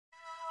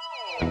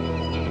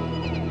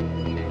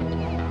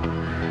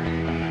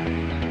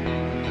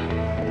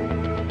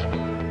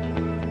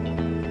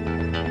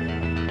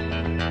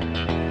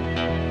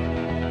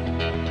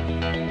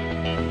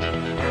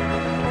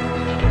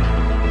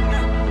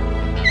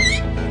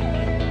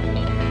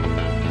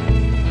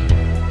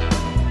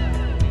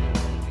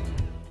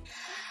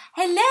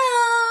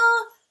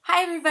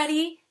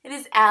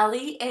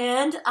Alli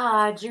and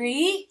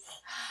Audrey.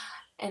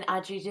 And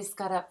Audrey just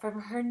got up from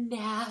her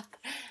nap.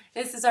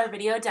 This is our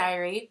video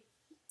diary.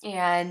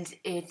 And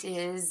it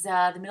is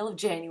the middle of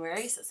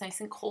January, so it's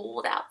nice and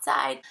cold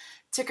outside.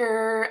 Took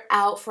her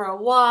out for a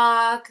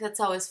walk. That's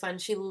always fun.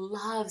 She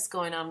loves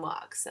going on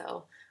walks,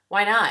 so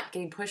why not?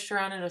 Getting pushed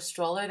around in a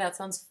stroller, that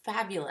sounds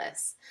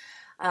fabulous.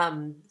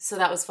 So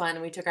that was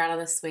fun. We took her out on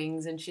the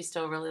swings, and she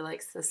still really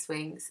likes the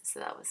swings, so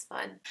that was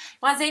fun.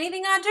 Want to say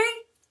anything, Audrey?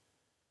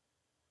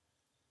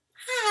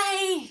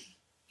 Hi.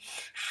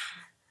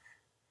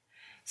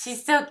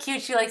 She's so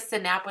cute. She likes to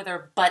nap with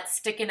her butt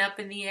sticking up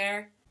in the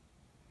air.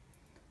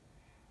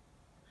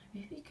 My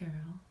baby girl.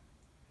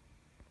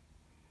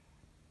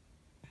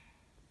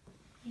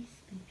 Hey,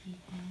 sleepyhead.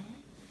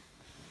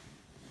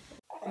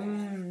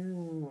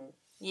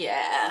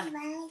 Yeah.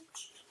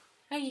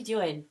 How you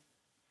doing?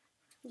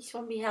 You just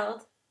want to be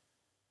held?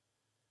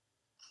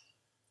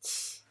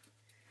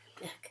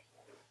 Look.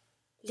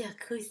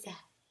 Look, who's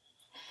that?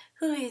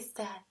 Who is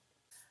that?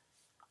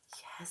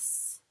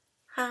 Yes.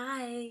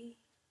 Hi.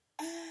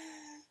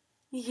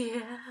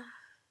 Yeah.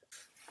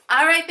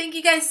 All right, thank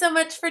you guys so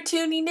much for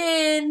tuning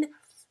in.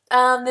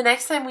 The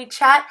next time we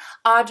chat,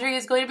 Audrey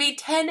is going to be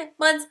 10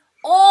 months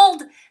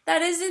old.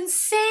 That is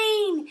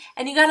insane.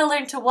 And you got to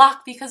learn to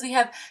walk because we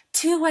have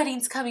 2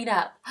 weddings coming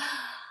up.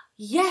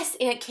 Yes,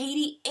 Aunt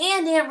Katie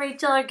and Aunt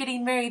Rachel are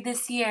getting married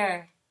this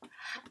year.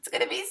 It's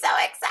going to be so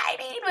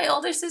exciting. My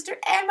older sister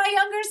and my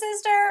younger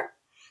sister.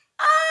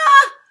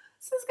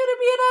 This is going to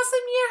be an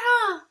awesome year,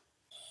 huh?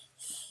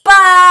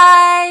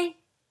 Bye.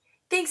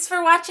 Thanks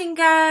for watching,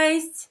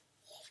 guys.